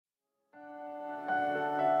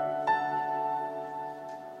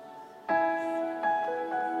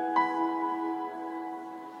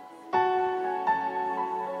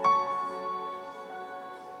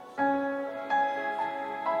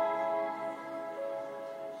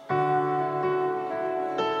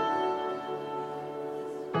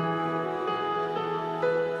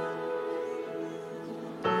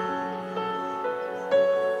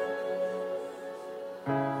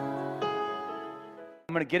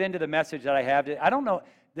going to get into the message that I have. I don't know,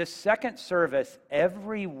 this second service,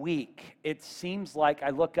 every week, it seems like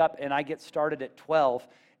I look up and I get started at 12,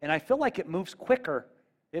 and I feel like it moves quicker.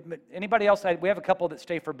 Anybody else? We have a couple that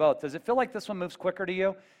stay for both. Does it feel like this one moves quicker to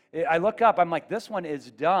you? I look up, I'm like, this one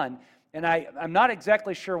is done. And I'm not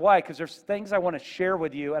exactly sure why, because there's things I want to share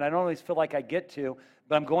with you, and I don't always feel like I get to,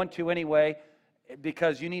 but I'm going to anyway,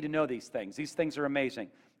 because you need to know these things. These things are amazing.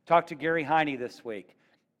 Talked to Gary Heine this week,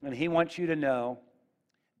 and he wants you to know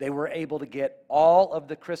they were able to get all of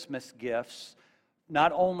the Christmas gifts,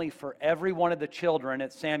 not only for every one of the children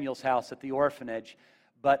at Samuel's house at the orphanage,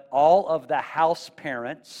 but all of the house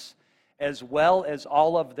parents, as well as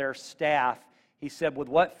all of their staff. He said, with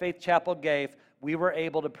what Faith Chapel gave, we were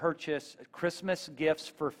able to purchase Christmas gifts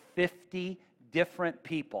for 50 different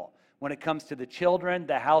people when it comes to the children,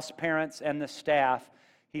 the house parents, and the staff.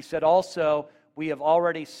 He said also, we have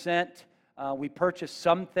already sent, we purchased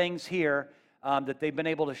some things here that they've been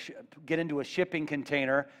able to get into a shipping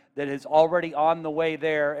container that is already on the way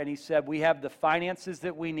there. And he said, we have the finances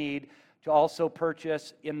that we need to also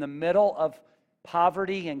purchase in the middle of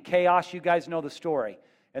poverty and chaos. You guys know the story.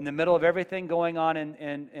 In the middle of everything going on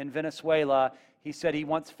in Venezuela, he said he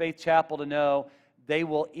wants Faith Chapel to know they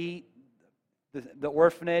will eat, the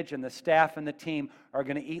orphanage and the staff and the team are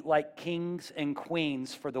going to eat like kings and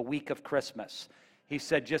queens for the week of Christmas. He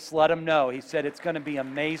said, just let them know. He said, it's going to be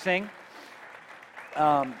amazing.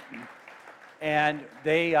 And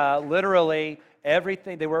they literally,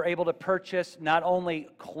 everything, they were able to purchase not only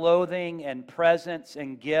clothing and presents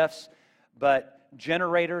and gifts, but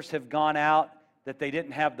generators have gone out that they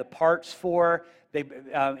didn't have the parts for. They,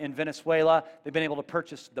 in Venezuela, they've been able to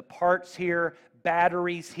purchase the parts here,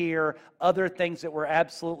 batteries here, other things that were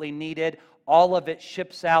absolutely needed. All of it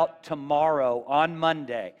ships out tomorrow on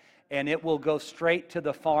Monday, and it will go straight to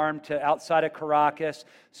the farm to outside of Caracas.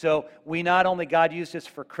 So we not only, God used us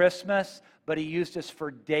for Christmas, but He used us for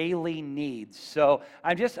daily needs. So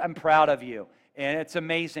I'm proud of you, and it's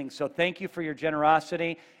amazing. So thank you for your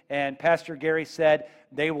generosity. And Pastor Gary said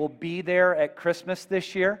they will be there at Christmas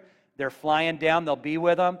this year. They're flying down. They'll be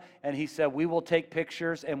with them. And he said, we will take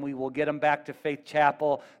pictures and we will get them back to Faith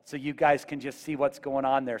Chapel so you guys can just see what's going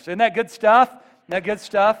on there. So isn't that good stuff? Isn't that good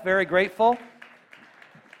stuff? Very grateful.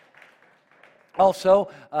 Also,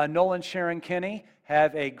 Nolan and Sharon Kinney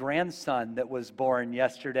have a grandson that was born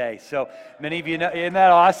yesterday. So many of you know, isn't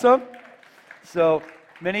that awesome? So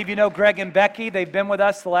many of you know Greg and Becky. They've been with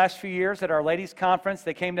us the last few years at our ladies' conference.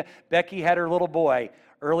 Becky had her little boy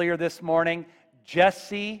earlier this morning,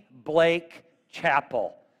 Jesse Blake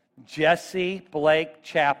Chapel. Jesse Blake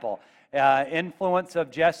Chapel. Influence of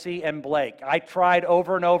Jesse and Blake. I tried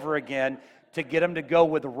over and over again to get them to go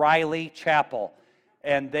with Riley Chapel,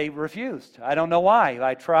 and they refused. I don't know why.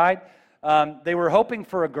 I tried. They were hoping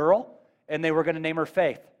for a girl, and they were going to name her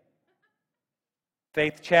Faith.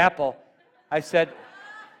 Faith Chapel.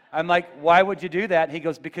 I'm like, why would you do that? He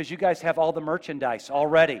goes, because you guys have all the merchandise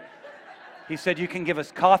already. He said, you can give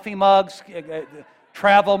us coffee mugs,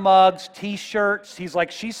 travel mugs, T-shirts. He's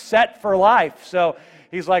like, she's set for life. So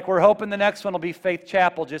he's like, we're hoping the next one will be Faith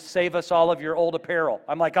Chapel. Just save us all of your old apparel.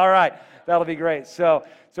 I'm like, all right, that'll be great. So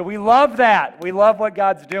we love that. We love what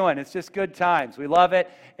God's doing. It's just good times. We love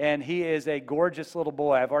it. And he is a gorgeous little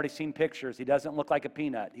boy. I've already seen pictures. He doesn't look like a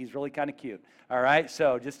peanut. He's really kind of cute. All right,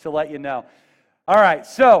 so just to let you know. All right,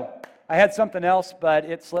 so I had something else, but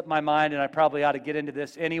it slipped my mind, and I probably ought to get into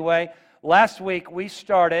this anyway. Last week, we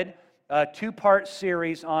started a two-part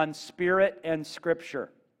series on Spirit and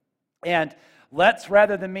Scripture. And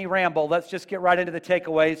rather than me ramble, let's just get right into the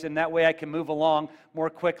takeaways, and that way I can move along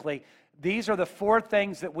more quickly. These are the four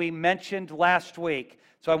things that we mentioned last week.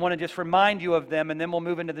 So I want to just remind you of them, and then we'll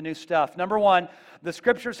move into the new stuff. Number one, the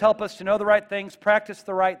Scriptures help us to know the right things, practice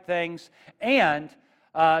the right things, and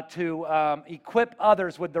to equip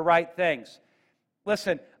others with the right things.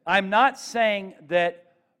 Listen, I'm not saying that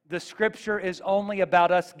the Scripture is only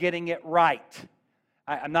about us getting it right.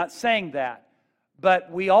 I'm not saying that.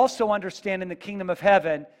 But we also understand in the kingdom of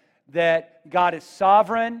heaven that God is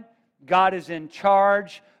sovereign, God is in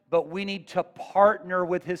charge, but we need to partner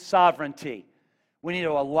with His sovereignty. We need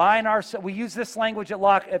to align ourselves. We use this language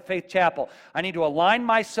at Faith Chapel. I need to align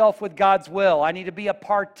myself with God's will. I need to be a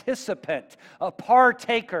participant, a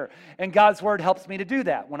partaker. And God's Word helps me to do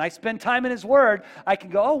that. When I spend time in His Word, I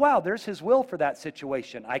can go, oh, wow, there's His will for that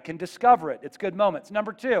situation. I can discover it. It's good moments.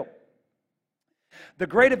 Number two, the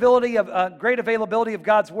great availability of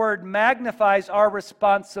God's Word magnifies our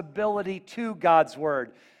responsibility to God's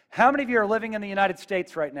Word. How many of you are living in the United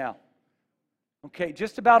States right now? Okay,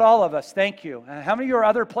 just about all of us. Thank you. How many of you are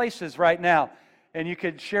other places right now? And you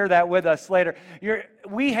could share that with us later.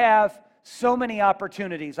 We have so many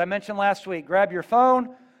opportunities. I mentioned last week, grab your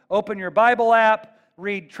phone, open your Bible app,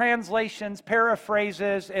 read translations,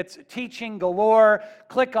 paraphrases. It's teaching galore.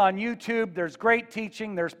 Click on YouTube. There's great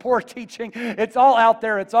teaching. There's poor teaching. It's all out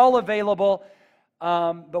there. It's all available.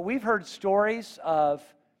 But we've heard stories of,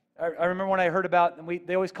 I remember when I heard about,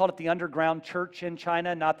 they always called it the underground church in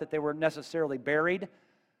China, not that they were necessarily buried,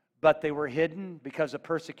 but they were hidden because of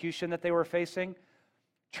persecution that they were facing.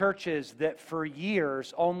 Churches that for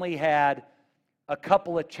years only had a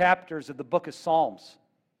couple of chapters of the book of Psalms.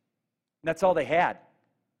 And that's all they had.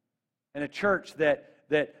 And a church that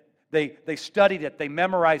they studied it, they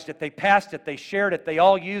memorized it, they passed it, they shared it, they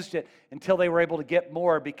all used it until they were able to get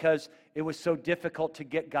more because it was so difficult to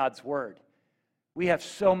get God's Word. We have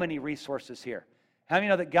so many resources here. How many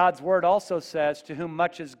know that God's Word also says, to whom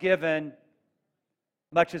much is given,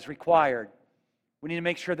 much is required? We need to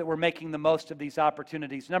make sure that we're making the most of these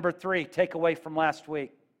opportunities. Number 3, takeaway from last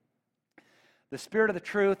week. The Spirit of the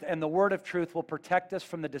truth and the Word of truth will protect us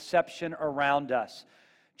from the deception around us.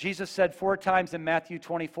 Jesus said 4 times in Matthew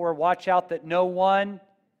 24, watch out that no one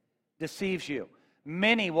deceives you.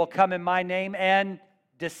 Many will come in my name and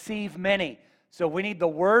deceive many. So we need the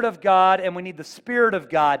Word of God and we need the Spirit of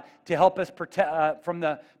God to help us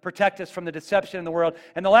protect us from the deception in the world.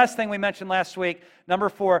 And the last thing we mentioned last week, number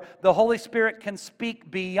 4, the Holy Spirit can speak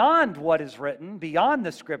beyond what is written, beyond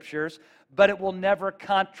the Scriptures, but it will never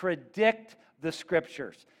contradict the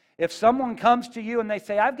Scriptures. If someone comes to you and they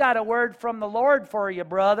say, I've got a word from the Lord for you,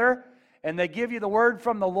 brother, and they give you the word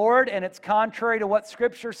from the Lord and it's contrary to what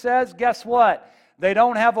Scripture says, guess what? They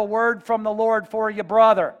don't have a word from the Lord for you,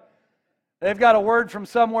 brother. They've got a word from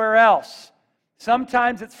somewhere else.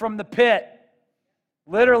 Sometimes it's from the pit.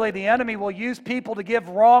 Literally, the enemy will use people to give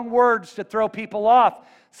wrong words to throw people off.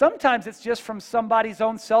 Sometimes it's just from somebody's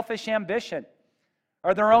own selfish ambition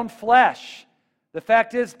or their own flesh. The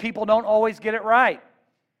fact is, people don't always get it right.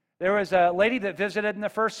 There was a lady that visited in the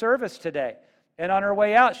first service today, and on her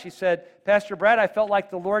way out, she said, Pastor Brad, I felt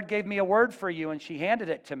like the Lord gave me a word for you, and she handed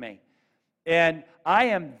it to me. And I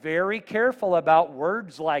am very careful about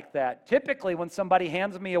words like that. Typically, when somebody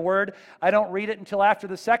hands me a word, I don't read it until after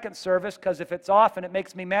the second service, because if it's off and it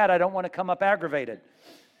makes me mad, I don't want to come up aggravated.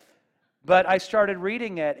 But I started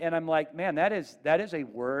reading it, and I'm like, man, that is a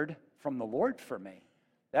word from the Lord for me.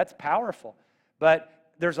 That's powerful. But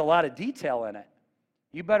there's a lot of detail in it.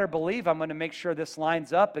 You better believe I'm going to make sure this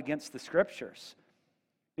lines up against the Scriptures.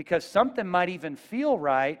 Because something might even feel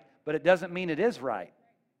right, but it doesn't mean it is right.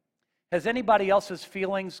 Has anybody else's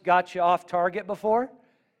feelings got you off target before?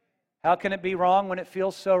 How can it be wrong when it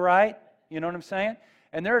feels so right? You know what I'm saying?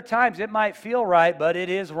 And there are times it might feel right, but it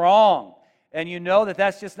is wrong. And you know that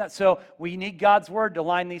that's just not. So we need God's Word to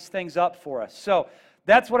line these things up for us. So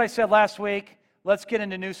that's what I said last week. Let's get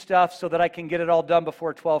into new stuff so that I can get it all done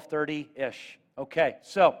before 12:30-ish. Okay,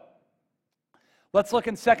 so let's look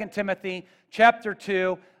in 2 Timothy chapter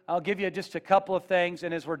 2. I'll give you just a couple of things,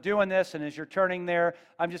 and as we're doing this and as you're turning there,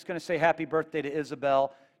 I'm just going to say happy birthday to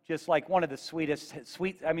Isabel, just like one of the sweetest,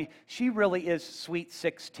 she really is sweet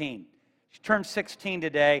 16. She turned 16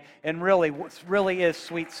 today, and really is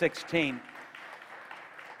sweet 16.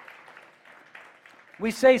 We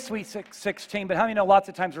say sweet 16, but how many know lots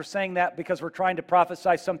of times we're saying that because we're trying to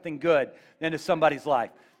prophesy something good into somebody's life?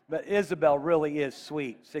 But Isabel really is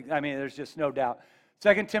sweet. There's just no doubt.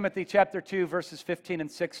 2 Timothy chapter 2, verses 15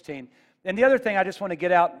 and 16. And the other thing I just want to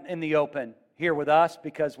get out in the open here with us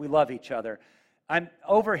because we love each other. I'm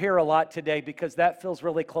over here a lot today because that feels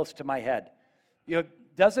really close to my head.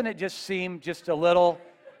 Doesn't it just seem just a little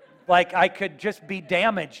like I could just be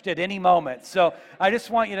damaged at any moment? So I just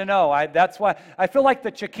want you to know, that's why I feel like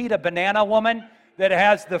the Chiquita banana woman that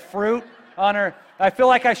has the fruit on her. I feel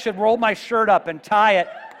like I should roll my shirt up and tie it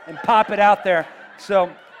and pop it out there. So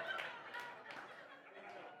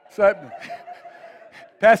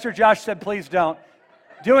Pastor Josh said, please don't.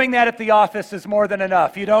 Doing that at the office is more than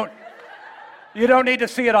enough. You don't need to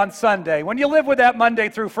see it on Sunday. When you live with that Monday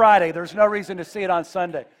through Friday, there's no reason to see it on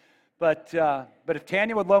Sunday. But if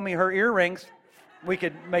Tanya would loan me her earrings, we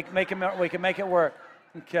could make it work.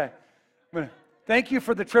 Okay. Thank you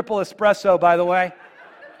for the triple espresso, by the way.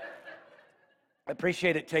 I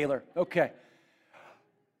appreciate it, Taylor. Okay.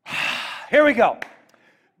 Here we go.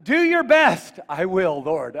 Do your best. I will,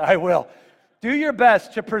 Lord, I will. Do your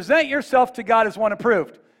best to present yourself to God as one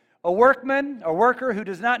approved. A worker who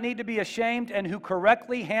does not need to be ashamed and who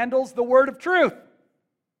correctly handles the word of truth.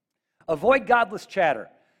 Avoid godless chatter,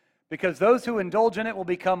 because those who indulge in it will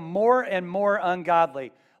become more and more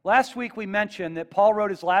ungodly. Last week we mentioned that Paul wrote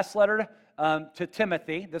his last letter to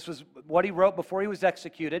Timothy. This was what he wrote before he was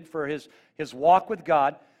executed for his walk with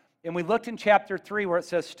God. And we looked in chapter 3 where it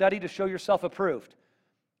says, study to show yourself approved.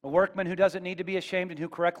 A workman who doesn't need to be ashamed and who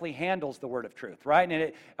correctly handles the word of truth, right?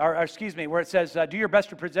 And where it says, do your best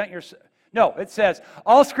to present yourself. No, it says,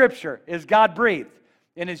 all Scripture is God-breathed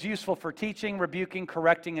and is useful for teaching, rebuking,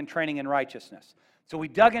 correcting, and training in righteousness. So we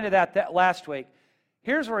dug into that last week.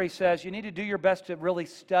 Here's where he says, you need to do your best to really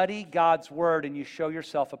study God's word and you show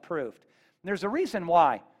yourself approved. And there's a reason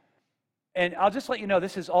why. And I'll just let you know,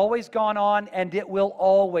 this has always gone on and it will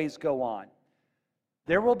always go on.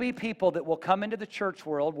 There will be people that will come into the church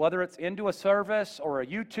world, whether it's into a service or a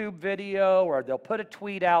YouTube video or they'll put a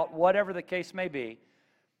tweet out, whatever the case may be,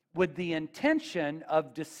 with the intention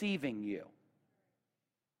of deceiving you.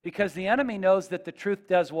 Because the enemy knows that the truth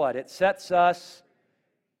does what? It sets us,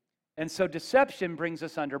 and so deception brings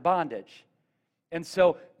us under bondage. And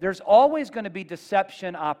so there's always going to be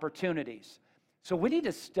deception opportunities. So we need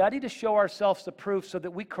to study to show ourselves approved so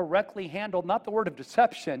that we correctly handle not the word of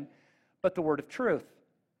deception, but the word of truth.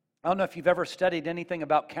 I don't know if you've ever studied anything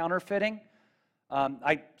about counterfeiting.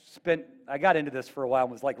 I got into this for a while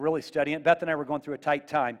and was like really studying it. Beth and I were going through a tight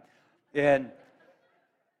time. And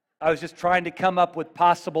I was just trying to come up with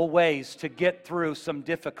possible ways to get through some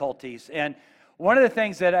difficulties. And one of the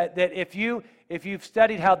things that if you've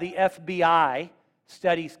studied how the FBI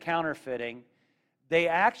studies counterfeiting, they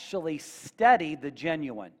actually study the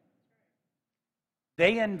genuine.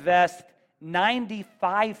 They invest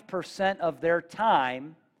 95% of their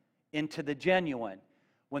time into the genuine.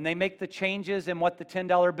 When they make the changes in what the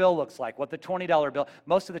 $10 bill looks like, what the $20 bill,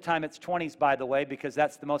 most of the time it's 20s, by the way, because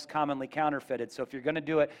that's the most commonly counterfeited. So if you're going to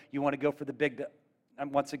do it, you want to go for the big,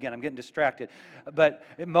 once again, I'm getting distracted. But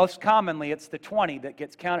most commonly, it's the 20 that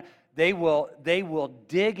gets counted. They will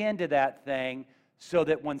dig into that thing so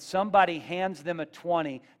that when somebody hands them a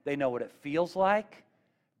 20, they know what it feels like.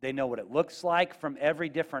 They know what it looks like from every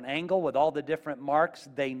different angle with all the different marks.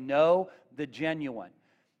 They know the genuine.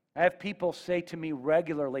 I have people say to me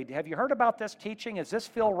regularly, have you heard about this teaching? Does this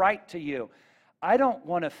feel right to you? I don't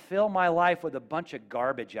want to fill my life with a bunch of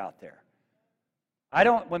garbage out there.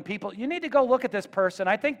 When people, you need to go look at this person.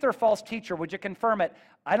 I think they're a false teacher. Would you confirm it?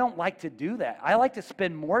 I don't like to do that. I like to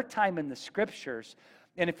spend more time in the Scriptures.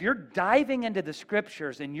 And if you're diving into the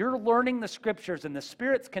Scriptures and you're learning the Scriptures and the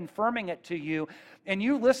Spirit's confirming it to you, and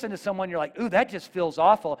you listen to someone, you're like, ooh, that just feels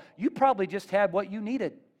awful. You probably just had what you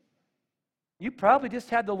needed. You probably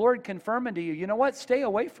just had the Lord confirming to you, you know what? Stay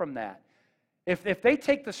away from that. If they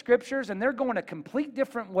take the Scriptures and they're going a complete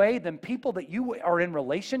different way than people that you are in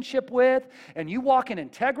relationship with, and you walk in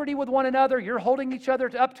integrity with one another, you're holding each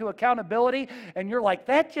other up to accountability, and you're like,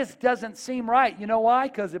 that just doesn't seem right. You know why?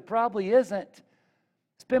 Because it probably isn't.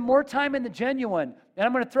 Spend more time in the genuine. And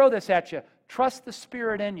I'm going to throw this at you. Trust the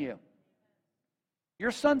Spirit in you.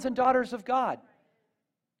 You're sons and daughters of God.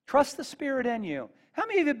 Trust the Spirit in you. How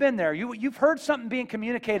many of you have been there? You've heard something being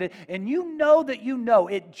communicated, and you know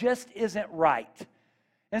it just isn't right.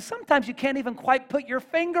 And sometimes you can't even quite put your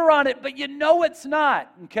finger on it, but you know it's not,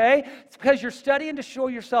 okay? It's because you're studying to show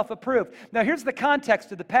yourself approved. Now, here's the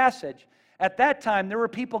context of the passage. At that time, there were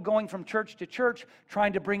people going from church to church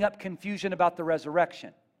trying to bring up confusion about the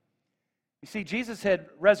resurrection. You see, Jesus had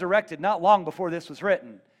resurrected not long before this was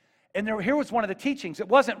written. And here was one of the teachings. It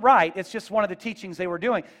wasn't right. It's just one of the teachings they were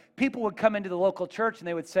doing. People would come into the local church and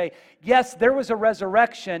they would say, yes, there was a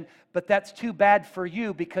resurrection, but that's too bad for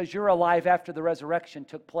you because you're alive after the resurrection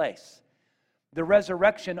took place. The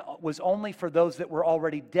resurrection was only for those that were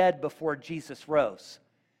already dead before Jesus rose.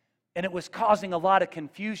 And it was causing a lot of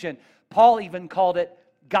confusion. Paul even called it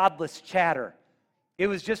godless chatter. It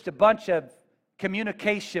was just a bunch of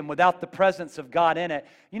communication without the presence of God in it.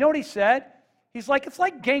 You know what he said? He's like, it's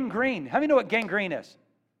like gangrene. How many know what gangrene is?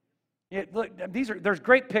 There's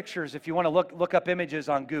great pictures if you want to look up images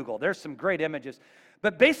on Google. There's some great images.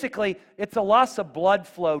 But basically, it's a loss of blood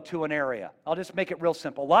flow to an area. I'll just make it real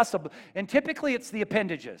simple. And typically it's the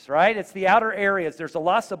appendages, right? It's the outer areas. There's a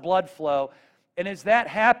loss of blood flow. And as that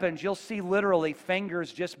happens, you'll see literally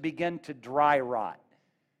fingers just begin to dry rot.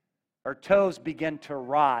 Or toes begin to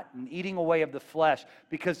rot and eating away of the flesh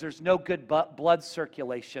because there's no good blood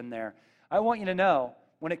circulation there. I want you to know,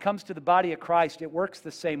 when it comes to the body of Christ, it works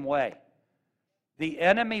the same way. The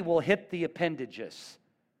enemy will hit the appendages.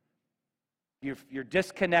 You're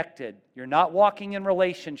disconnected. You're not walking in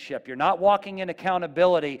relationship. You're not walking in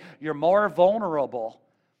accountability. You're more vulnerable.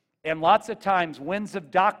 And lots of times, winds of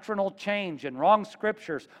doctrinal change and wrong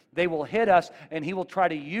scriptures, they will hit us, and he will try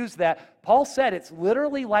to use that. Paul said it's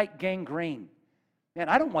literally like gangrene. Man,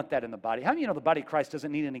 I don't want that in the body. How do you know the body of Christ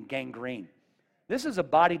doesn't need any gangrene? This is a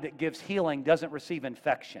body that gives healing, doesn't receive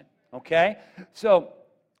infection, okay? So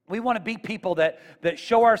We want to be people that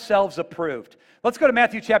show ourselves approved. Let's go to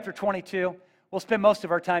Matthew chapter 22. We'll spend most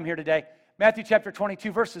of our time here today. Matthew chapter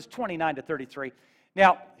 22, verses 29 to 33.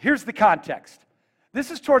 Now, here's the context. This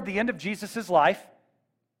is toward the end of Jesus' life,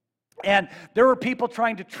 and there were people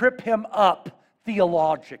trying to trip him up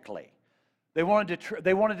theologically. They wanted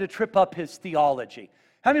to trip up his theology.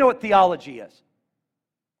 How many know what theology is?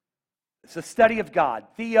 It's the study of God.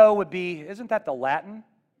 Theo would be, isn't that the Latin?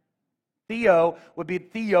 Theos would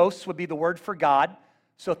be the word for God.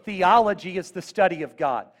 So theology is the study of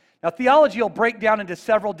God. Now theology will break down into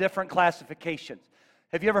several different classifications.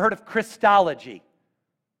 Have you ever heard of Christology?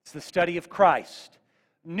 It's the study of Christ.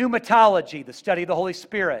 Pneumatology, the study of the Holy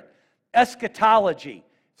Spirit. Eschatology,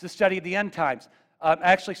 it's the study of the end times.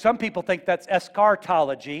 Actually, some people think that's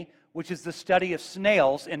escartology, which is the study of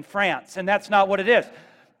snails in France, and that's not what it is.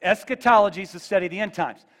 Eschatology is the study of the end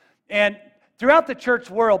times. And throughout the church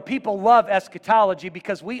world, people love eschatology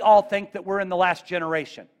because we all think that we're in the last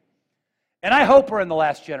generation. And I hope we're in the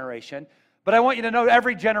last generation, but I want you to know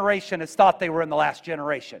every generation has thought they were in the last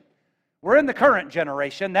generation. We're in the current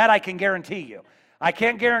generation, that I can guarantee you. I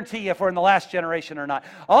can't guarantee you if we're in the last generation or not.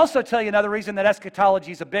 I'll also tell you another reason that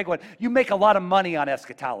eschatology is a big one. You make a lot of money on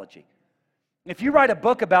eschatology. If you write a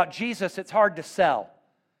book about Jesus, it's hard to sell.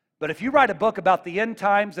 But if you write a book about the end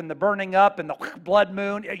times and the burning up and the blood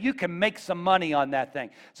moon, you can make some money on that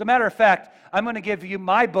thing. As a matter of fact, I'm going to give you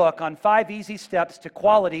my book on 5 easy steps to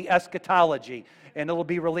quality eschatology, and it'll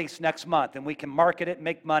be released next month, and we can market it,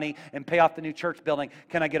 make money, and pay off the new church building.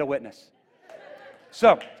 Can I get a witness?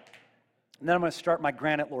 So, and then I'm going to start my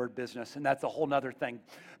Granite Lord business, and that's a whole other thing.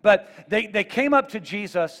 But they came up to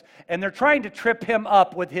Jesus, and they're trying to trip him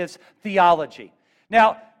up with his theology.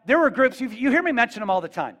 Now, there were groups, you hear me mention them all the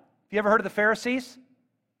time. You ever heard of the Pharisees?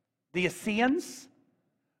 The Essenes?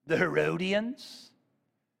 The Herodians?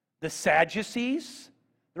 The Sadducees?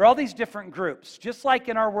 There are all these different groups. Just like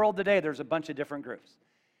in our world today, there's a bunch of different groups.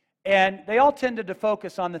 And they all tended to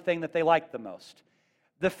focus on the thing that they liked the most.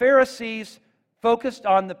 The Pharisees focused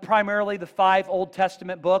on primarily the 5 Old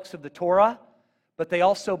Testament books of the Torah, but they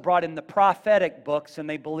also brought in the prophetic books, and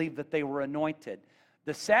they believed that they were anointed.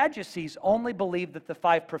 The Sadducees only believed that the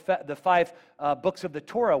five books of the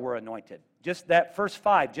Torah were anointed. Just that first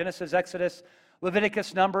 5, Genesis, Exodus,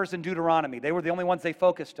 Leviticus, Numbers, and Deuteronomy. They were the only ones they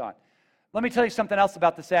focused on. Let me tell you something else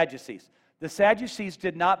about the Sadducees. The Sadducees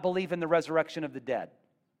did not believe in the resurrection of the dead.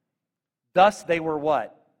 Thus, they were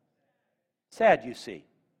what? Sad, you see.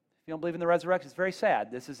 If you don't believe in the resurrection, it's very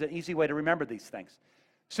sad. This is an easy way to remember these things.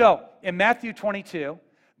 So, in Matthew 22,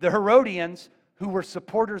 the Herodians, who were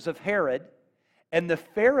supporters of Herod, and the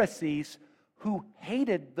Pharisees, who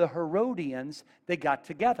hated the Herodians, they got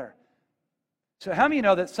together. So how many of you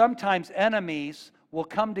know that sometimes enemies will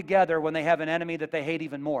come together when they have an enemy that they hate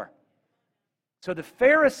even more? So the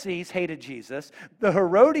Pharisees hated Jesus. The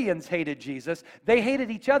Herodians hated Jesus. They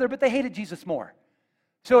hated each other, but they hated Jesus more.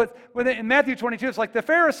 So in Matthew 22, it's like the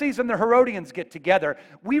Pharisees and the Herodians get together.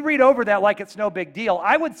 We read over that like it's no big deal.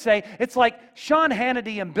 I would say it's like Sean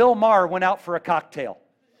Hannity and Bill Maher went out for a cocktail.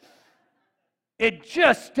 It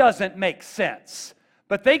just doesn't make sense.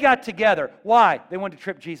 But they got together. Why? They wanted to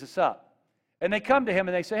trip Jesus up. And they come to him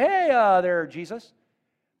and they say, hey, there, Jesus,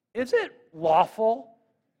 is it lawful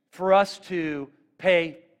for us to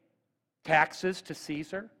pay taxes to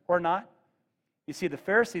Caesar or not? You see, the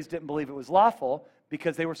Pharisees didn't believe it was lawful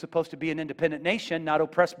because they were supposed to be an independent nation, not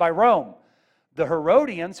oppressed by Rome. The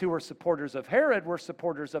Herodians, who were supporters of Herod, were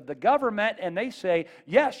supporters of the government, and they say,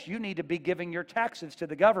 yes, you need to be giving your taxes to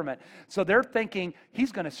the government. So they're thinking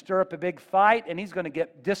he's going to stir up a big fight, and he's going to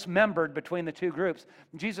get dismembered between the two groups.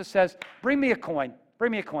 And Jesus says, bring me a coin.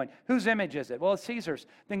 Bring me a coin. Whose image is it? Well, it's Caesar's.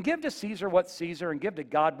 Then give to Caesar what's Caesar, and give to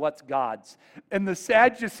God what's God's. And the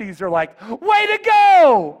Sadducees are like, way to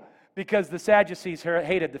go! Because the Sadducees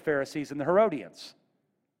hated the Pharisees and the Herodians.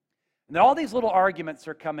 And all these little arguments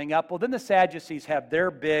are coming up. Well, then the Sadducees have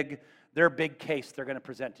their big case they're going to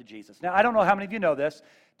present to Jesus. Now, I don't know how many of you know this.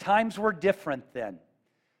 Times were different then.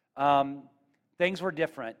 Things were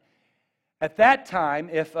different. At that time,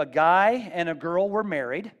 if a guy and a girl were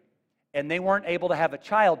married and they weren't able to have a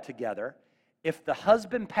child together, if the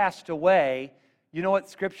husband passed away, you know what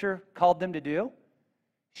Scripture called them to do?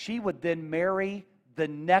 She would then marry the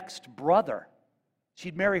next brother.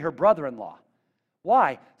 She'd marry her brother-in-law.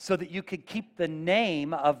 Why? So that you could keep the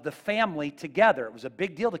name of the family together. It was a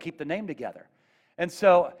big deal to keep the name together. And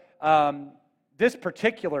so this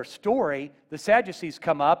particular story, the Sadducees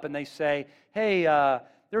come up and they say, hey,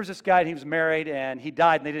 there was this guy and he was married and he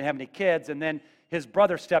died and they didn't have any kids. And then his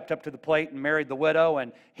brother stepped up to the plate and married the widow,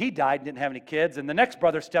 and he died and didn't have any kids. And the next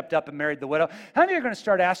brother stepped up and married the widow. How many are going to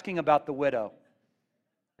start asking about the widow?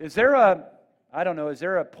 Is there is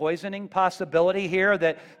there a poisoning possibility here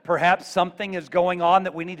that perhaps something is going on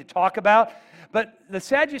that we need to talk about? But the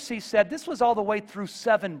Sadducees said this was all the way through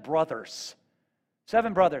 7 brothers.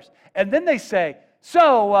 7 brothers. And then they say,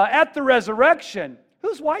 so at the resurrection,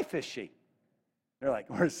 whose wife is she? They're like,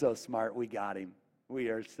 we're so smart, we got him. We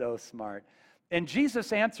are so smart. And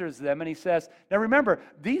Jesus answers them and he says, now remember,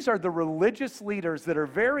 these are the religious leaders that are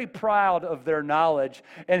very proud of their knowledge.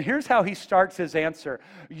 And here's how he starts his answer.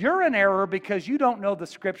 You're in error because you don't know the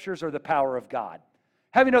scriptures or the power of God.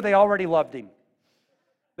 How do you know they already loved him?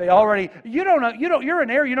 You're in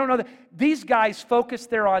error, you don't know that. These guys focus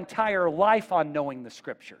their entire life on knowing the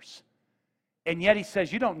scriptures. And yet he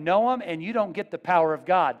says, you don't know them and you don't get the power of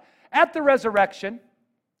God. At the resurrection,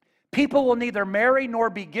 people will neither marry nor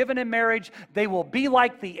be given in marriage. They will be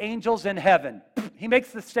like the angels in heaven. He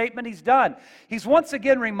makes the statement, he's done. He's once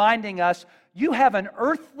again reminding us, you have an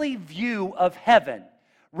earthly view of heaven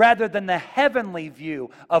rather than the heavenly view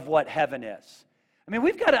of what heaven is. I mean,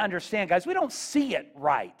 we've got to understand, guys, we don't see it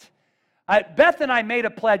right. Beth and I made a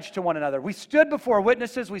pledge to one another. We stood before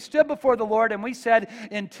witnesses, we stood before the Lord, and we said,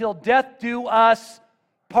 until death do us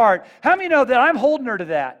part. How many know that I'm holding her to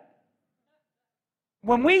that?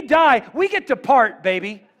 When we die, we get to part,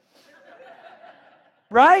 baby.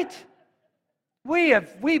 Right?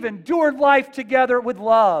 We've endured life together with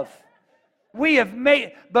love. We have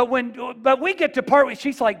made, but we get to part.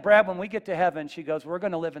 She's like, Brad, when we get to heaven, she goes, we're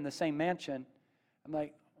going to live in the same mansion. I'm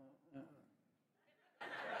like,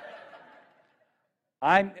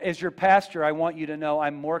 as your pastor, I want you to know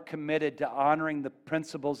I'm more committed to honoring the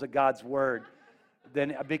principles of God's word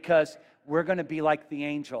because we're going to be like the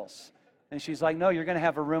angels. And she's like, no, you're going to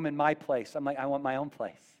have a room in my place. I'm like, I want my own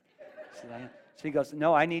place. She goes,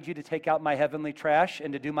 no, I need you to take out my heavenly trash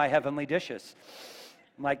and to do my heavenly dishes.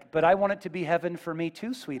 I'm like, but I want it to be heaven for me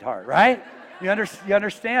too, sweetheart, right? You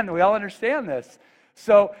understand? We all understand this.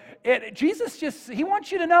 So Jesus he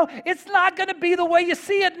wants you to know it's not going to be the way you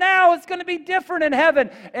see it now. It's going to be different in heaven.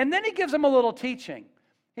 And then he gives them a little teaching.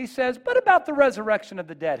 He says, but about the resurrection of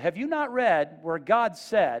the dead, have you not read where God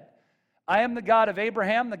said, I am the God of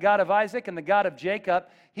Abraham, the God of Isaac, and the God of Jacob.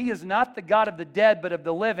 He is not the God of the dead, but of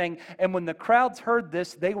the living. And when the crowds heard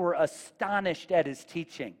this, they were astonished at his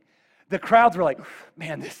teaching. The crowds were like,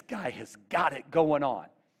 man, this guy has got it going on.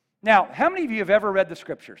 Now, how many of you have ever read the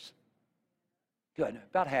scriptures? Good,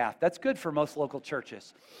 about half. That's good for most local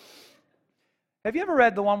churches. Have you ever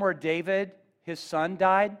read the one where David, his son,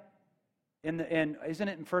 died? Isn't it in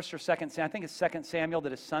 1st or 2nd Samuel? I think it's 2nd Samuel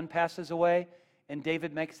that his son passes away. And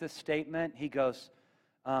David makes this statement. He goes,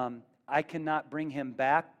 I cannot bring him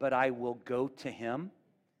back, but I will go to him,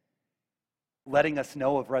 letting us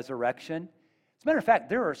know of resurrection. As a matter of fact,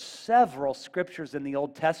 there are several scriptures in the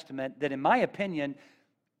Old Testament that, in my opinion,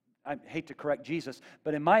 I hate to correct Jesus,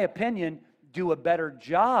 but in my opinion, do a better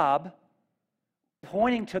job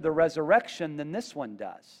pointing to the resurrection than this one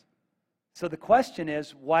does. So the question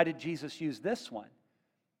is, why did Jesus use this one?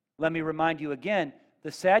 Let me remind you again,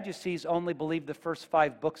 the Sadducees only believed the first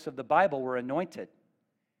 5 books of the Bible were anointed.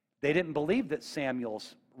 They didn't believe that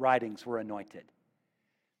Samuel's writings were anointed.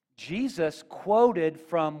 Jesus quoted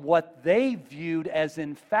from what they viewed as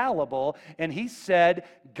infallible, and he said,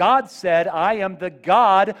 God said, I am the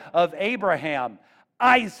God of Abraham,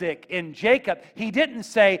 Isaac, and Jacob. He didn't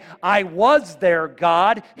say, I was their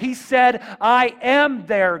God. He said, I am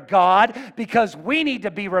their God, because we need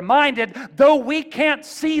to be reminded, though we can't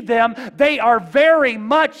see them, they are very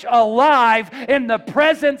much alive in the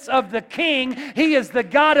presence of the King. He is the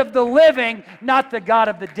God of the living, not the God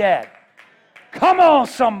of the dead. Come on,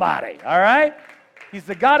 somebody, all right? He's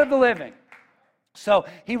the God of the living. So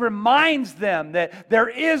he reminds them that there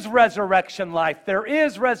is resurrection life, there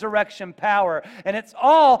is resurrection power, and it's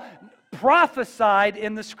all prophesied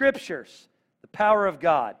in the Scriptures, the power of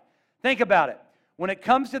God. Think about it. When it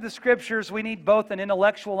comes to the Scriptures, we need both an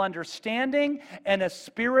intellectual understanding and a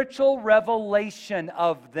spiritual revelation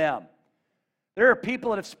of them. There are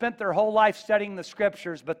people that have spent their whole life studying the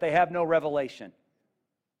Scriptures, but they have no revelation.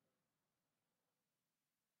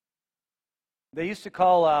 They used to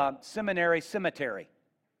call seminary cemetery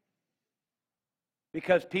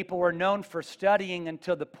because people were known for studying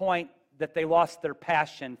until the point that they lost their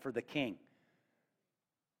passion for the King.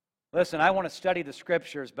 Listen, I want to study the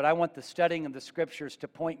Scriptures, but I want the studying of the Scriptures to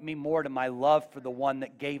point me more to my love for the one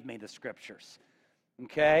that gave me the Scriptures.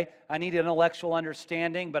 Okay? I need intellectual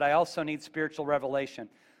understanding, but I also need spiritual revelation.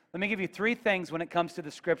 Let me give you 3 things when it comes to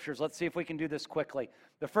the Scriptures. Let's see if we can do this quickly.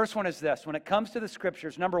 The first one is this. When it comes to the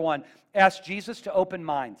Scriptures, number 1, ask Jesus to open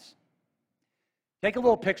minds. Take a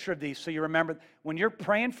little picture of these so you remember when you're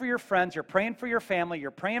praying for your friends, you're praying for your family,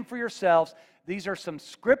 you're praying for yourselves. These are some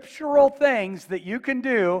scriptural things that you can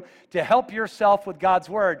do to help yourself with God's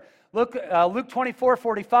Word. Look, Luke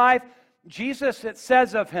 24:45, Jesus, it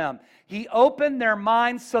says of him, he opened their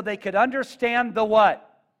minds so they could understand the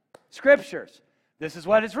what? Scriptures. This is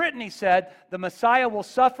what is written, he said, the Messiah will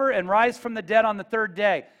suffer and rise from the dead on the third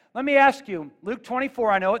day. Let me ask you, Luke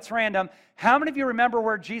 24, I know it's random. How many of you remember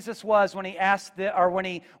where Jesus was when he asked when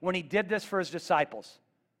he did this for his disciples?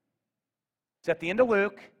 It's at the end of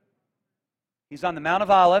Luke. He's on the Mount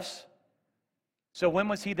of Olives. So when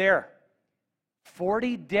was he there?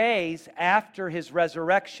 40 days after his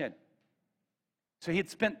resurrection. So he had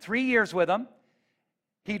spent 3 years with them.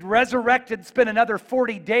 He'd resurrected, spent another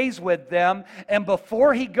 40 days with them, and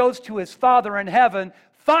before he goes to his Father in heaven,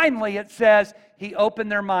 finally it says he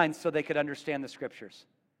opened their minds so they could understand the Scriptures.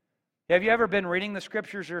 Have you ever been reading the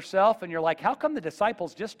Scriptures yourself and you're like, how come the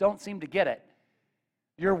disciples just don't seem to get it?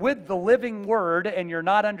 You're with the living Word and you're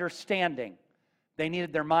not understanding. They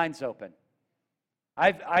needed their minds open.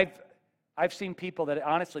 I've seen people that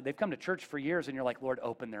honestly, they've come to church for years and you're like, Lord,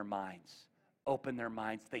 open their minds. Open their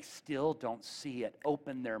minds. They still don't see it.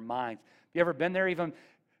 Open their minds. Have you ever been there even?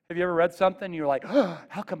 Have you ever read something and you're like, oh,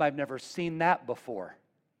 how come I've never seen that before?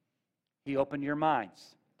 He opened your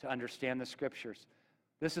minds to understand the Scriptures.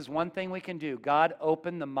 This is one thing we can do. God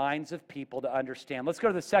opened the minds of people to understand. Let's go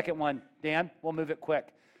to the second one, Dan. We'll move it quick.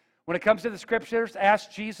 When it comes to the Scriptures,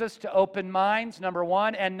 ask Jesus to open minds, number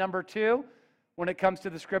one. And number two, when it comes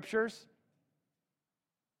to the Scriptures,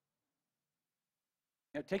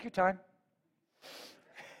 take your time.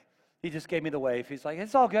 He just gave me the wave. He's like,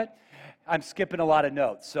 it's all good. I'm skipping a lot of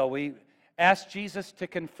notes. So we ask Jesus to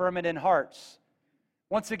confirm it in hearts.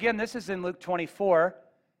 Once again, this is in Luke 24.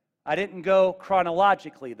 I didn't go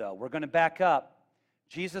chronologically, though. We're going to back up.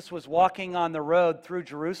 Jesus was walking on the road through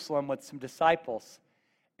Jerusalem with some disciples.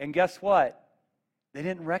 And guess what? They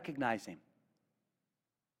didn't recognize him.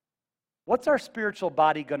 What's our spiritual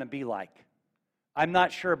body going to be like? I'm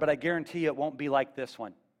not sure, but I guarantee you it won't be like this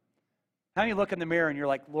one. How many look in the mirror and you're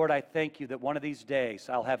like, Lord, I thank you that one of these days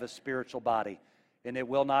I'll have a spiritual body, and it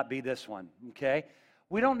will not be this one, okay?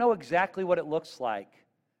 We don't know exactly what it looks like.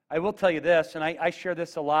 I will tell you this, and I share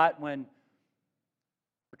this a lot when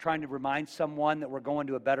we're trying to remind someone that we're going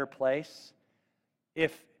to a better place.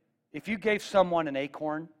 If you gave someone an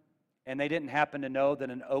acorn and they didn't happen to know that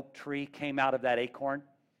an oak tree came out of that acorn,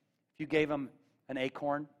 if you gave them an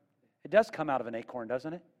acorn, it does come out of an acorn,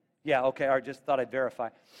 doesn't it? Yeah, okay, I just thought I'd verify.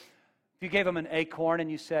 If you gave them an acorn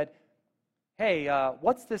and you said, hey,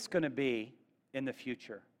 what's this going to be in the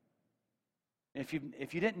future? And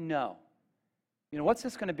if you didn't know, what's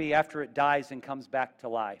this going to be after it dies and comes back to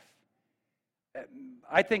life?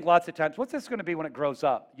 I think lots of times, what's this going to be when it grows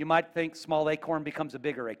up? You might think small acorn becomes a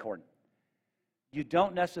bigger acorn. You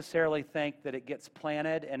don't necessarily think that it gets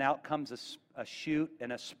planted and out comes a shoot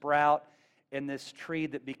and a sprout in this tree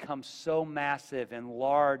that becomes so massive and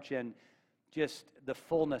large and just the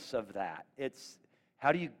fullness of that.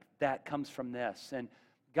 That comes from this. And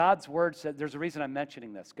God's Word says, there's a reason I'm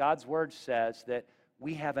mentioning this. God's Word says that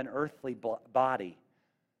we have an earthly body,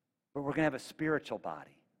 but we're going to have a spiritual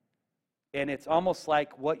body. And it's almost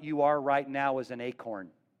like what you are right now is an acorn.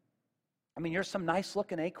 I mean, you're some nice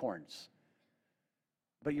looking acorns,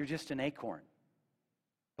 but you're just an acorn.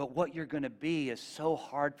 But what you're going to be is so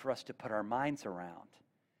hard for us to put our minds around.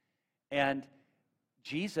 And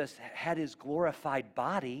Jesus had his glorified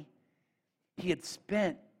body. He had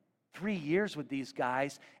spent 3 years with these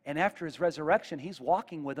guys, and after his resurrection, he's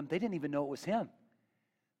walking with them. They didn't even know it was him.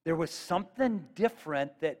 There was something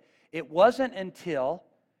different that it wasn't until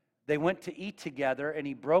they went to eat together and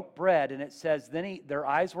he broke bread, and it says then their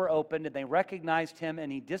eyes were opened and they recognized him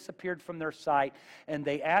and he disappeared from their sight, and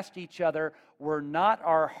they asked each other, were not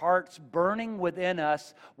our hearts burning within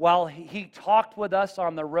us while he talked with us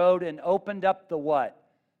on the road and opened up the what?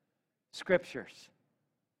 Scriptures.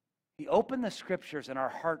 He opened the Scriptures and our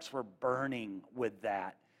hearts were burning with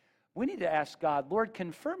that. We need to ask God, Lord,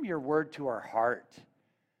 confirm your word to our heart.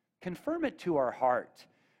 Confirm it to our heart.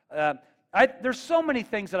 There's so many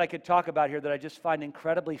things that I could talk about here that I just find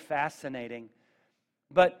incredibly fascinating.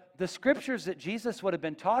 But the Scriptures that Jesus would have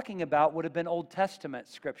been talking about would have been Old Testament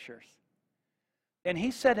Scriptures. And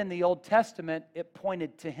he said in the Old Testament, it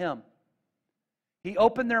pointed to him. He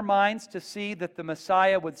opened their minds to see that the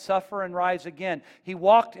Messiah would suffer and rise again. He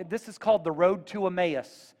walked, this is called the road to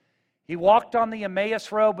Emmaus. He walked on the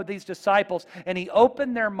Emmaus road with these disciples, and he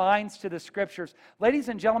opened their minds to the Scriptures. Ladies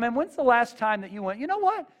and gentlemen, when's the last time that you went, you know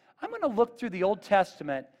what? I'm going to look through the Old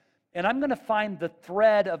Testament, and I'm going to find the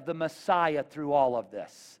thread of the Messiah through all of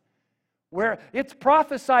this. Where it's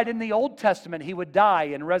prophesied in the Old Testament he would die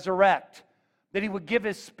and resurrect, that he would give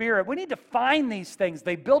his Spirit. We need to find these things.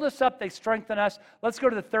 They build us up, they strengthen us. Let's go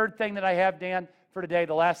to the third thing that I have, Dan, for today,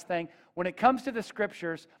 the last thing. When it comes to the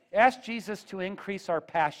Scriptures, ask Jesus to increase our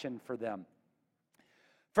passion for them.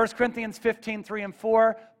 1 Corinthians 15, 3 and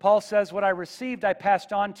 4, Paul says, "What I received I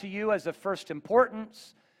passed on to you as of first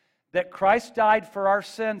importance, that Christ died for our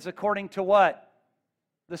sins according to" what?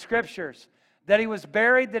 The Scriptures. "That he was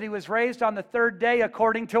buried, that he was raised on the third day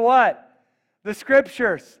according to" what? The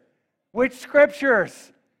Scriptures. Which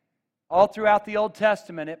Scriptures? All throughout the Old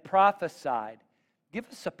Testament it prophesied. Give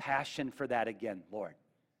us a passion for that again, Lord.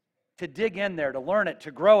 To dig in there, to learn it,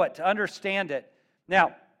 to grow it, to understand it.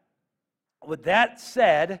 Now, with that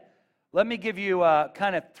said, let me give you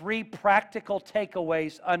kind of 3 practical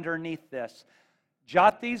takeaways underneath this.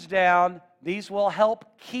 Jot these down. These will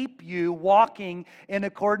help keep you walking in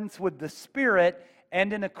accordance with the Spirit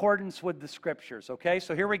and in accordance with the Scriptures. Okay,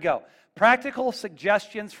 so here we go. Practical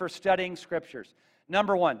suggestions for studying Scriptures.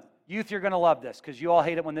 Number 1, youth, you're going to love this because you all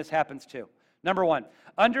hate it when this happens too. Number 1,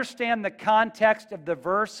 understand the context of the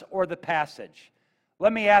verse or the passage.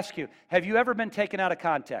 Let me ask you, have you ever been taken out of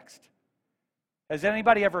context? Has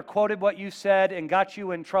anybody ever quoted what you said and got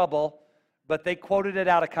you in trouble, but they quoted it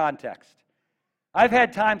out of context? I've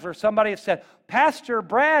had times where somebody has said, "Pastor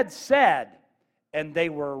Brad said," and they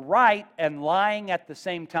were right and lying at the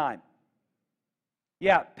same time.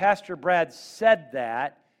 Yeah, Pastor Brad said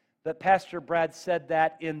that, but Pastor Brad said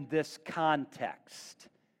that in this context.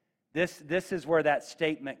 This is where that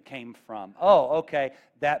statement came from. Oh, okay,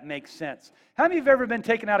 that makes sense. How many of you have ever been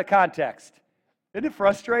taken out of context? Isn't it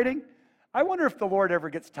frustrating? I wonder if the Lord ever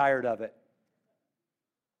gets tired of it.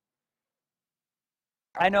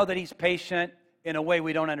 I know that He's patient in a way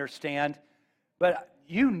we don't understand, but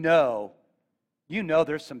you know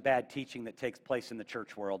there's some bad teaching that takes place in the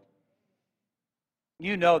church world.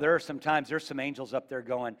 You know there's some angels up there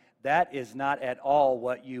going, "That is not at all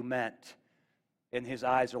what you meant." And His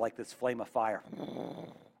eyes are like this flame of fire.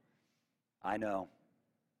 I know.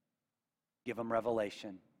 Give them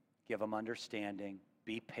revelation. Give them understanding.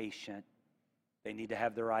 Be patient. They need to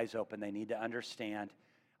have their eyes open. They need to understand.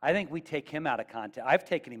 I think we take Him out of context. I've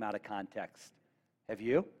taken Him out of context. Have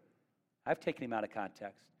you? I've taken Him out of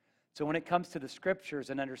context. So when it comes to the Scriptures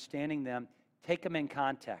and understanding them, take them in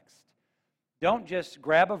context. Don't just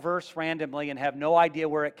grab a verse randomly and have no idea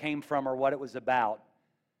where it came from or what it was about.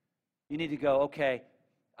 You need to go, okay,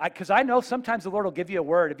 because I know sometimes the Lord will give you a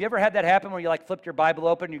word. Have you ever had that happen where you flipped your Bible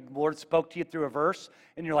open and the Lord spoke to you through a verse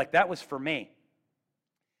and you're like, "That was for me"?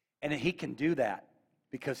 And He can do that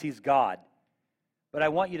because He's God. But I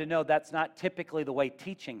want you to know that's not typically the way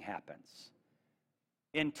teaching happens.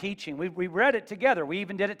 In teaching, we read it together. We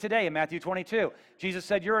even did it today in Matthew 22. Jesus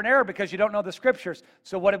said, "You're in error because you don't know the Scriptures."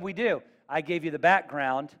 So what did we do? I gave you the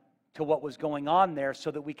background to what was going on there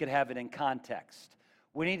so that we could have it in context.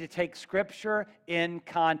 We need to take Scripture in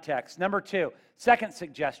context. Number 2, second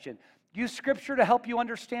suggestion, use Scripture to help you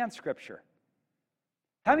understand Scripture.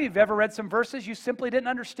 How many of you have ever read some verses you simply didn't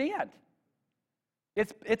understand?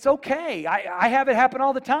 It's okay. I have it happen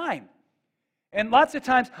all the time. And lots of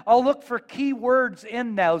times I'll look for key words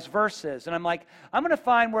in those verses. And I'm like, I'm going to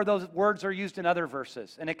find where those words are used in other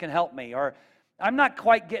verses. And it can help me. Or I'm not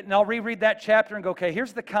quite getting, I'll reread that chapter and go, okay,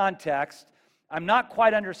 here's the context. I'm not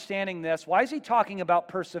quite understanding this. Why is he talking about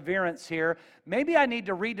perseverance here? Maybe I need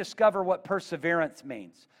to rediscover what perseverance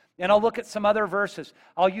means. And I'll look at some other verses.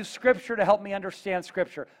 I'll use Scripture to help me understand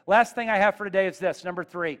Scripture. Last thing I have for today is this, number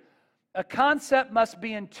 3. A concept must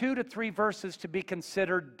be in 2 to 3 verses to be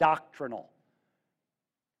considered doctrinal.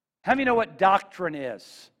 How many know what doctrine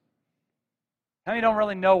is? How many don't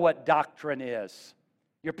really know what doctrine is?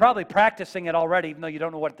 You're probably practicing it already, even though you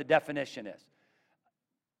don't know what the definition is.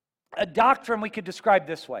 A doctrine we could describe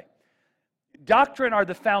this way. Doctrine are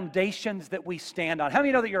the foundations that we stand on. How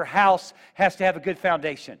many know that your house has to have a good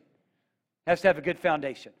foundation? Has to have a good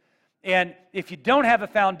foundation. And if you don't have a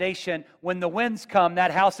foundation, when the winds come,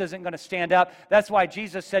 that house isn't going to stand up. That's why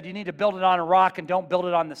Jesus said you need to build it on a rock and don't build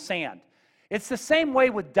it on the sand. It's the same way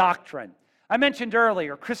with doctrine. I mentioned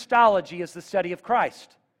earlier, Christology is the study of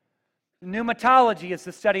Christ. Pneumatology is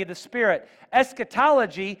the study of the Spirit.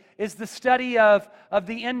 Eschatology is the study of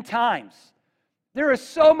the end times. There is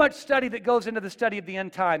so much study that goes into the study of the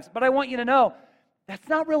end times, but I want you to know that's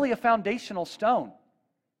not really a foundational stone.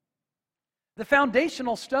 The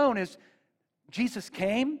foundational stone is Jesus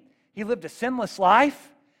came, He lived a sinless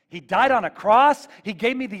life, He died on a cross, He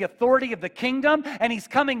gave me the authority of the kingdom, and He's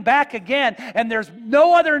coming back again. And there's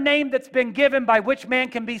no other name that's been given by which man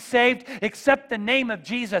can be saved except the name of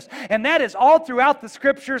Jesus. And that is all throughout the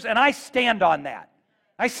Scriptures, and I stand on that.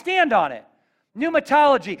 I stand on it.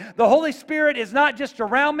 Pneumatology. The Holy Spirit is not just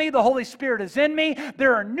around me, the Holy Spirit is in me.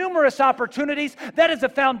 There are numerous opportunities. That is a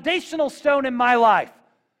foundational stone in my life.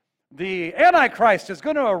 The Antichrist is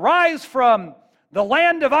going to arise from the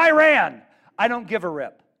land of Iran. I don't give a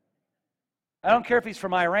rip. I don't care if he's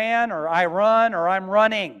from Iran or I run or I'm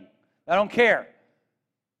running. I don't care.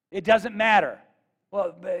 It doesn't matter.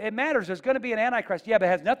 Well, it matters. There's going to be an Antichrist. Yeah, but it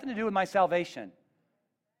has nothing to do with my salvation.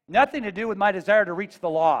 Nothing to do with my desire to reach the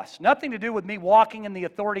lost. Nothing to do with me walking in the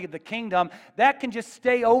authority of the kingdom. That can just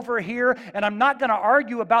stay over here, and I'm not going to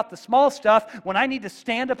argue about the small stuff when I need to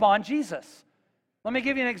stand upon Jesus. Let me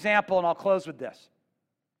give you an example, and I'll close with this.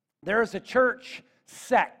 There is a church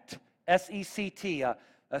sect, S-E-C-T, a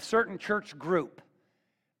certain church group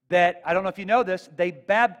that, I don't know if you know this, they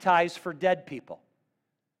baptize for dead people.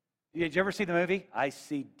 Did you ever see the movie? I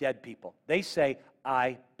See Dead People. They say,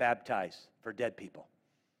 I baptize for dead people.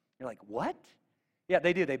 You're like, what? Yeah,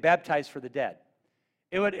 they do. They baptize for the dead.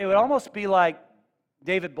 It would almost be like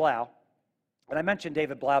David Blau. And I mentioned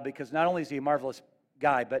David Blau because not only is he a marvelous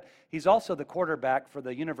guy, but he's also the quarterback for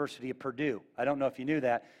the University of Purdue. I don't know if you knew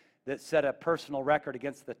that set a personal record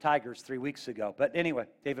against the Tigers 3 weeks ago. But anyway,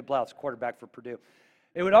 David Blau is quarterback for Purdue.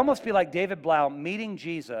 It would almost be like David Blau meeting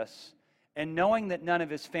Jesus and knowing that none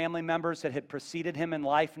of his family members that had preceded him in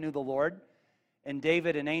life knew the Lord, and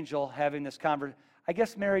David and Angel having this conversation. I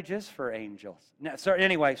guess marriage is for angels. No, sorry,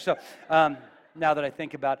 anyway, so now that I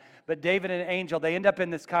think about it. But David and Angel, they end up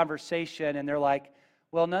in this conversation, and they're like,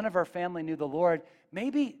 well, none of our family knew the Lord.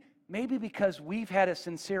 Maybe because we've had a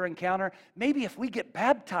sincere encounter, maybe if we get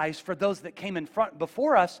baptized for those that came in front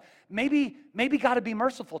before us, maybe God would be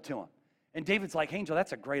merciful to them. And David's like, Angel,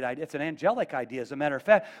 that's a great idea. It's an angelic idea, as a matter of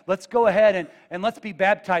fact. Let's go ahead and let's be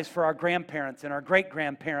baptized for our grandparents and our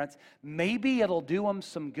great-grandparents. Maybe it'll do them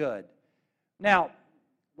some good. Now,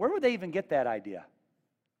 where would they even get that idea?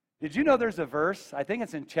 Did you know there's a verse, I think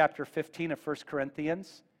it's in chapter 15 of 1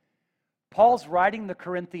 Corinthians. Paul's writing the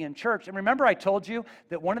Corinthian church. And remember I told you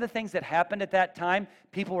that one of the things that happened at that time,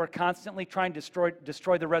 people were constantly trying to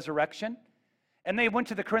destroy the resurrection. And they went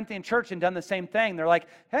to the Corinthian church and done the same thing. They're like,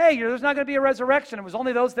 hey, there's not going to be a resurrection. It was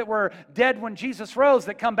only those that were dead when Jesus rose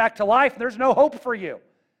that come back to life. There's no hope for you.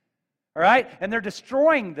 All right? And they're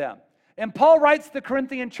destroying them. And Paul writes to the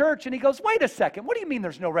Corinthian church, and he goes, wait a second, what do you mean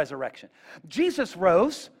there's no resurrection? Jesus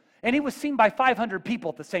rose, and he was seen by 500 people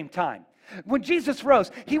at the same time. When Jesus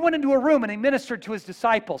rose, he went into a room and he ministered to his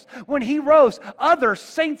disciples. When he rose, other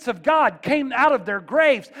saints of God came out of their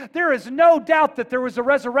graves. There is no doubt that there was a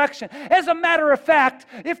resurrection. As a matter of fact,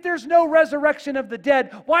 if there's no resurrection of the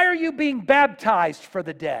dead, why are you being baptized for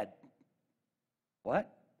the dead?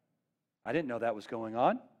 What? I didn't know that was going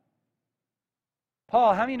on.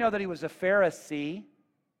 Paul, how many know that he was a Pharisee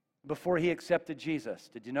before he accepted Jesus?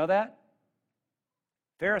 Did you know that?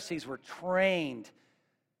 Pharisees were trained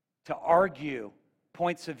to argue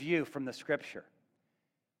points of view from the Scripture.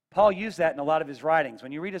 Paul used that in a lot of his writings.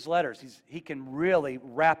 When you read his letters, he can really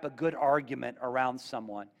wrap a good argument around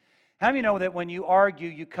someone. How many know that when you argue,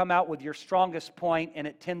 you come out with your strongest point and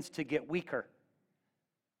it tends to get weaker?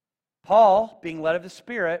 Paul, being led of the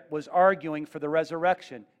Spirit, was arguing for the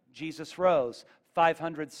resurrection. Jesus rose.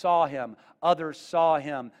 500 saw him. Others saw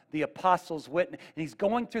him. The apostles witnessed. And he's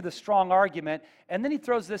going through the strong argument, and then he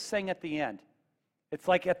throws this thing at the end. It's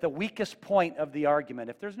like at the weakest point of the argument.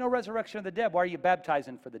 If there's no resurrection of the dead, why are you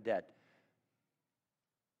baptizing for the dead?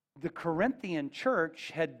 The Corinthian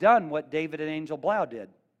church had done what David and Angel Blau did.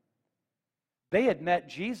 They had met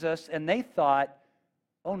Jesus, and they thought,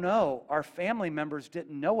 oh no, our family members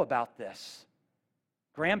didn't know about this.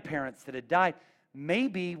 Grandparents that had died.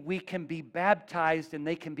 Maybe we can be baptized and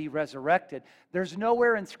they can be resurrected. There's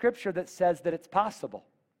nowhere in Scripture that says that it's possible.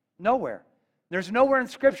 Nowhere. There's nowhere in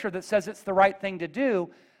Scripture that says it's the right thing to do,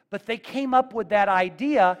 but they came up with that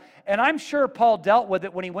idea, and I'm sure Paul dealt with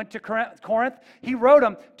it when he went to Corinth. He wrote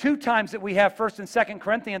them 2 times that we have 1st and 2nd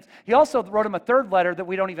Corinthians. He also wrote them a 3rd letter that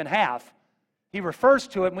we don't even have. He refers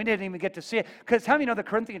to it, and we didn't even get to see it, because how many know the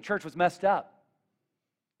Corinthian church was messed up?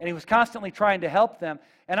 And he was constantly trying to help them.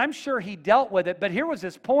 And I'm sure he dealt with it. But here was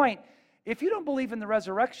his point. If you don't believe in the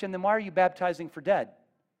resurrection, then why are you baptizing for dead?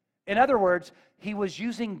 In other words, he was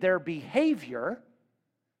using their behavior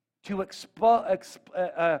to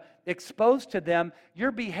expose to them,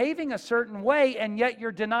 you're behaving a certain way, and yet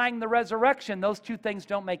you're denying the resurrection. Those 2 things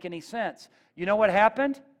don't make any sense. You know what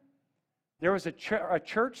happened? There was a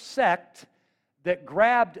church sect that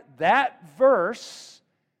grabbed that verse,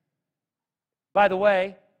 by the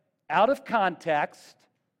way, out of context,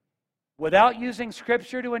 without using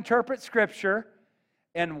Scripture to interpret Scripture,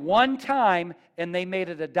 and one time, and they made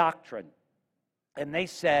it a doctrine. And they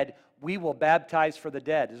said, we will baptize for the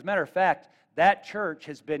dead. As a matter of fact, that church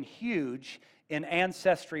has been huge in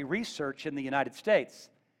ancestry research in the United States.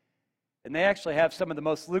 And they actually have some of the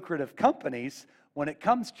most lucrative companies when it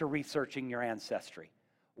comes to researching your ancestry.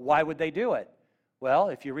 Why would they do it? Well,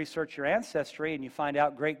 if you research your ancestry and you find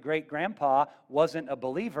out great-great-grandpa wasn't a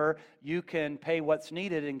believer, you can pay what's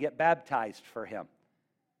needed and get baptized for him.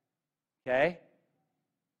 Okay?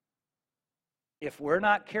 If we're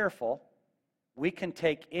not careful, we can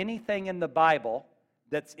take anything in the Bible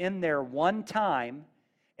that's in there one time,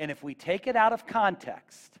 and if we take it out of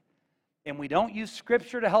context, and we don't use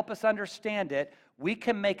Scripture to help us understand it, we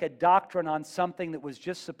can make a doctrine on something that was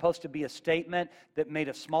just supposed to be a statement that made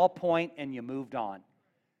a small point and you moved on.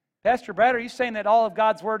 Pastor Brad, are you saying that all of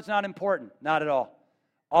God's Word is not important? Not at all.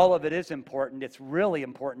 All of it is important. It's really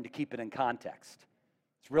important to keep it in context.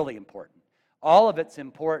 It's really important. All of it's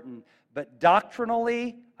important, but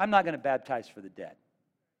doctrinally, I'm not going to baptize for the dead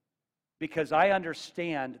because I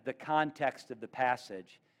understand the context of the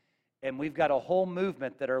passage, and we've got a whole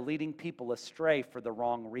movement that are leading people astray for the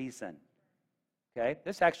wrong reason. Okay?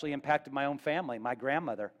 This actually impacted my own family. My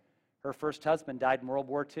grandmother, her first husband died in World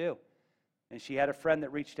War II. And she had a friend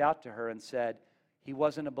that reached out to her and said, he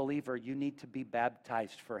wasn't a believer, you need to be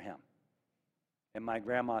baptized for him. And my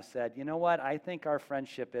grandma said, you know what, I think our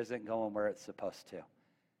friendship isn't going where it's supposed to,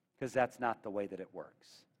 because that's not the way that it works.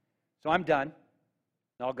 So I'm done.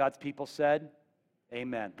 And all God's people said,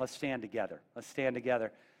 amen. Let's stand together. Let's stand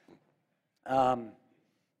together.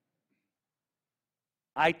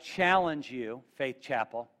 I challenge you, Faith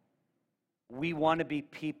Chapel, we want to be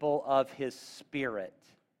people of His Spirit,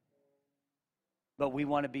 but we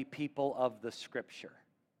want to be people of the Scripture.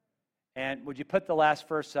 And would you put the last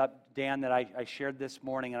verse up, Dan, that I shared this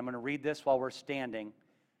morning? I'm going to read this while we're standing.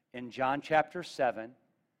 In John chapter 7,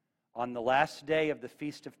 on the last day of the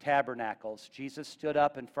Feast of Tabernacles, Jesus stood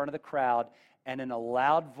up in front of the crowd, and in a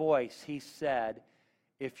loud voice He said,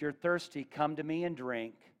 if you're thirsty, come to me and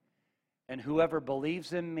drink. And whoever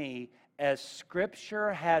believes in me, as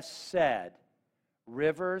Scripture has said,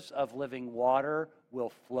 rivers of living water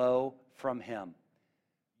will flow from him.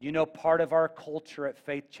 You know, part of our culture at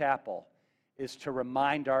Faith Chapel is to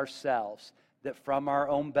remind ourselves that from our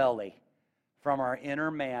own belly, from our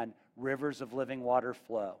inner man, rivers of living water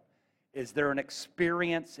flow. Is there an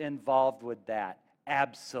experience involved with that?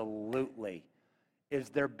 Absolutely. Is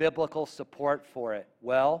there biblical support for it?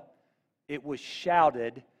 Well, it was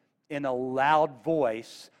shouted in a loud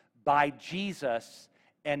voice by Jesus,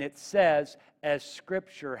 and it says, as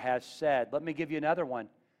Scripture has said. Let me give you another one.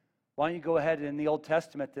 Why don't you go ahead in the Old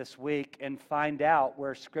Testament this week and find out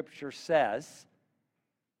where Scripture says,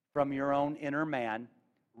 from your own inner man,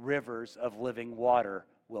 rivers of living water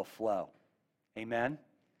will flow. Amen?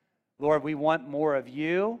 Lord, we want more of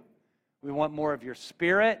you. We want more of your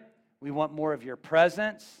Spirit. We want more of your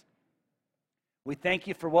presence. We thank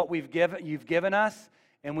you for what you've given us,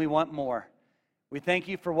 and we want more. We thank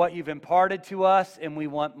you for what you've imparted to us, and we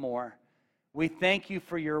want more. We thank you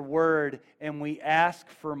for your word, and we ask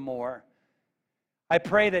for more. I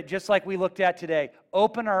pray that just like we looked at today,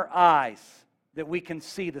 open our eyes that we can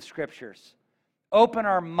see the Scriptures. Open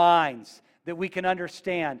our minds that we can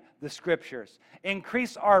understand the Scriptures.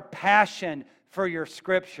 Increase our passion for your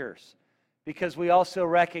Scriptures, because we also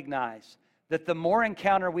recognize that the more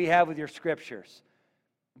encounter we have with your Scriptures,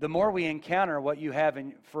 the more we encounter what you have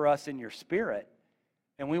for us in your Spirit.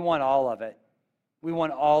 And we want all of it. We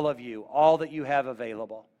want all of you, all that you have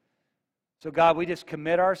available. So God, we just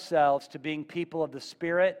commit ourselves to being people of the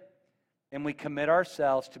Spirit, and we commit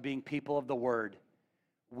ourselves to being people of the Word.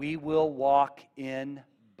 We will walk in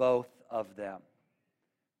both of them.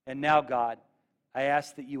 And now, God, I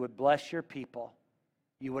ask that you would bless your people,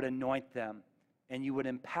 you would anoint them, and you would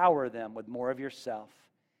empower them with more of yourself,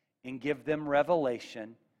 and give them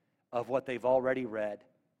revelation of what they've already read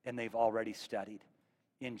and they've already studied.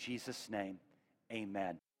 In Jesus' name,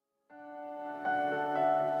 amen.